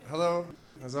Hello.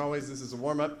 As always, this is a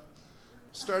warm-up.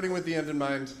 Starting with the end in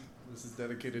mind, this is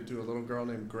dedicated to a little girl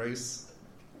named Grace.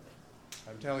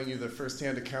 I'm telling you the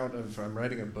first-hand account of, I'm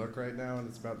writing a book right now, and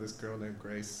it's about this girl named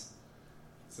Grace.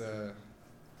 It's a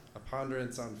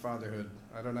ponderance on fatherhood.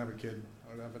 I don't have a kid.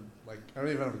 I don't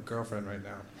even have a girlfriend right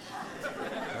now.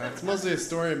 It's mostly a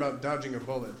story about dodging a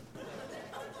bullet.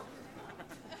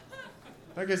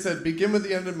 Like I said, begin with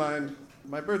the end in mind.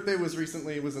 My birthday was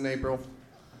in April.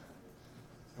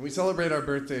 And we celebrate our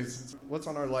birthdays. It's what's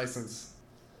on our license.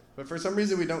 But for some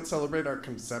reason, we don't celebrate our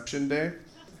conception day.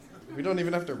 We don't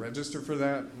even have to register for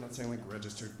that. I'm not saying like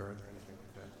registered birth or anything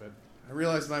like that. But I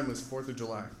realized mine was 4th of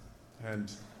July.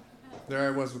 And there I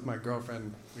was with my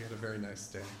girlfriend. We had a very nice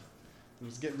day. It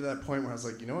was getting to that point where I was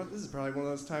like, you know what? This is probably one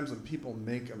of those times when people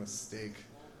make a mistake.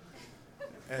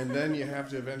 And then you have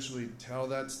to eventually tell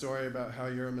that story about how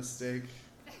you're a mistake.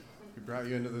 We brought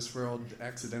you into this world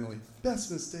accidentally.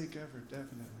 Best mistake ever,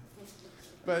 definitely.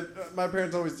 But my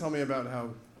parents always tell me about how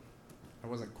I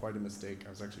wasn't quite a mistake. I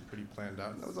was actually pretty planned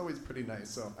out, and that was always pretty nice.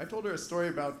 So I told her a story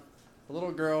about a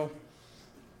little girl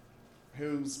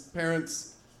whose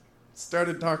parents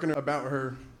started talking about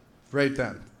her right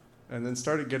then, and then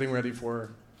started getting ready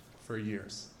for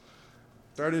years.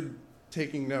 Started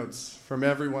taking notes from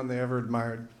everyone they ever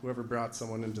admired, whoever brought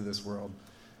someone into this world.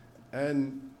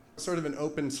 And sort of an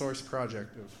open source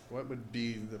project of what would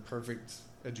be the perfect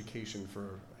education for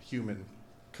a human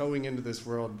going into this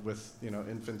world with,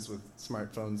 infants with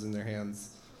smartphones in their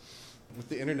hands, with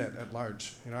the internet at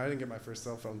large. I didn't get my first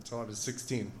cell phone until I was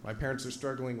 16. My parents are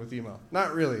struggling with email.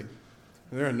 Not really.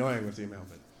 They're annoying with email,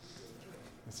 but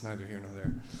it's neither here nor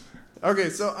there. Okay,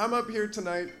 so I'm up here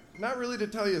tonight, not really to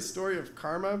tell you a story of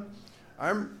karma.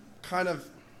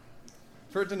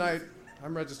 For tonight,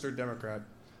 I'm registered Democrat.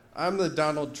 I'm the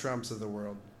Donald Trumps of the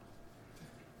world.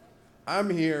 I'm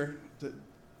here to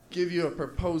give you a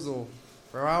proposal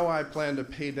for how I plan to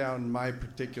pay down my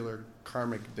particular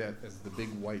karmic debt as the big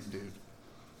white dude.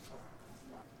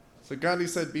 So Gandhi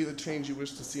said, be the change you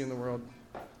wish to see in the world.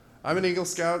 I'm an Eagle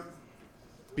Scout.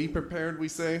 Be prepared, we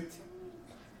say.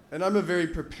 And I'm a very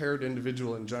prepared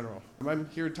individual in general. I'm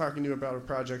here talking to you about a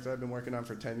project I've been working on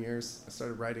for 10 years. I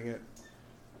started writing it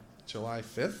July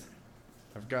 5th.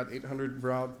 I've got 800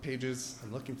 raw pages.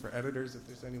 I'm looking for editors if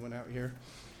there's anyone out here.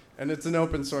 And it's an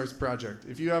open source project.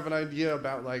 If you have an idea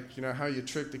about how you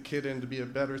tricked a kid in to be a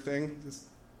better thing,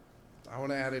 I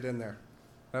want to add it in there.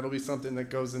 That'll be something that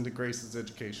goes into Grace's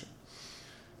education.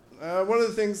 One of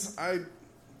the things I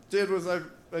did was I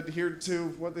adhered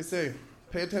to what they say,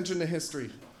 pay attention to history.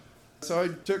 So I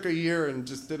took a year and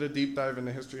just did a deep dive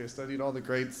into history. I studied all the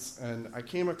greats, and I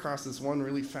came across this one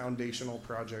really foundational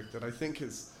project that I think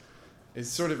is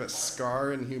sort of a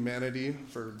scar in humanity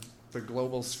for the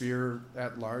global sphere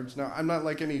at large. Now, I'm not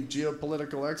like any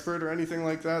geopolitical expert or anything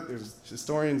like that. There's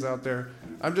historians out there.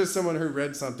 I'm just someone who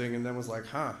read something and then was like,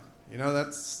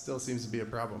 that still seems to be a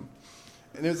problem.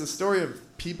 And it was a story of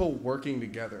people working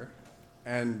together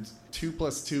and 2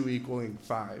 + 2 equaling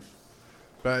 5.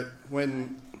 But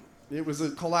when it was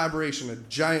a collaboration, a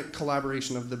giant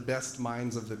collaboration of the best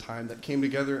minds of the time that came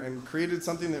together and created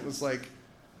something that was like,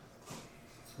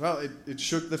 it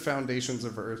shook the foundations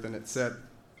of Earth, and it set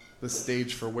the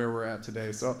stage for where we're at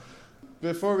today. So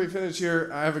before we finish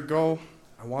here, I have a goal.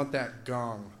 I want that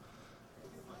gong.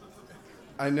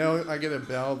 I know I get a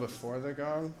bell before the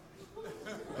gong,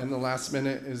 and the last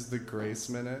minute is the Grace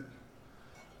minute.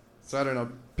 So I don't know,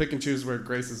 pick and choose where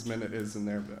Grace's minute is in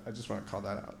there, but I just want to call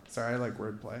that out. Sorry, I like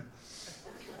wordplay.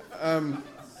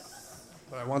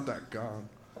 But I want that gong.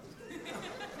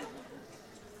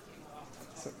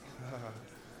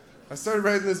 I started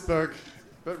writing this book,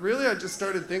 but really I just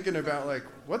started thinking about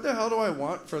what the hell do I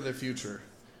want for the future?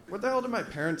 What the hell do my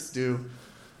parents do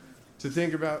to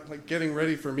think about getting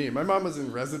ready for me? My mom was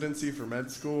in residency for med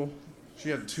school. She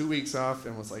had 2 weeks off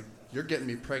and was like, you're getting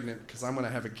me pregnant because I'm going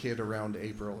to have a kid around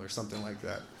April or something like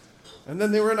that. And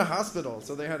then they were in a hospital,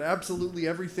 so they had absolutely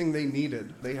everything they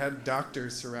needed. They had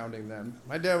doctors surrounding them.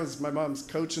 My dad was my mom's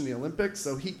coach in the Olympics,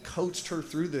 so he coached her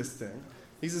through this thing.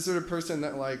 He's the sort of person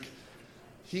that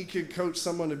he could coach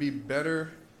someone to be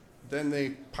better than they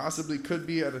possibly could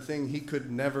be at a thing he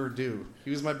could never do.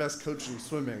 He was my best coach in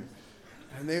swimming.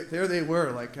 And there they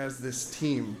were, as this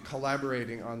team,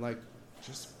 collaborating on,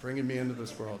 just bringing me into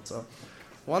this world. So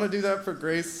I want to do that for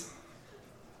Grace.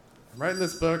 I'm writing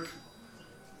this book.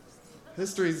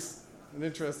 History's an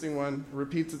interesting one. It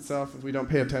repeats itself if we don't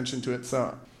pay attention to it.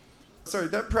 So, sorry,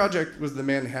 that project was the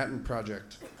Manhattan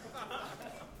Project.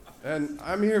 And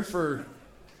I'm here for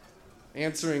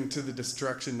answering to the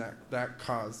destruction that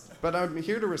caused. But I'm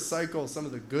here to recycle some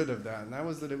of the good of that, and that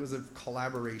was that it was a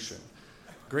collaboration.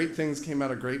 great things came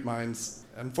out of great minds.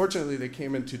 Unfortunately, they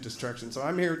came into destruction. So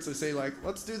I'm here to say, like,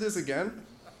 let's do this again.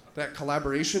 That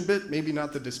collaboration bit, maybe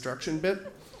not the destruction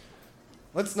bit.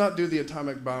 Let's not do the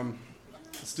atomic bomb.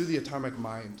 Let's do the atomic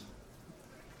mind.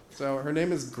 So her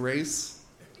name is Grace.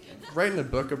 I'm writing a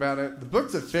book about it. The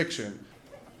book's a fiction,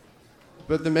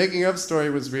 but the making of story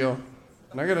was real.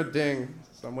 And I got a ding,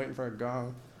 so I'm waiting for a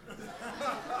gong.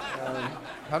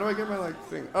 How do I get my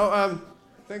thing?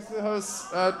 Thanks to the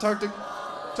hosts. Talk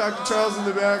to Charles in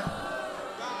the back.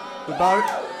 The body.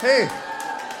 Hey,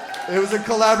 it was a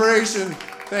collaboration.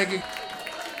 Thank you.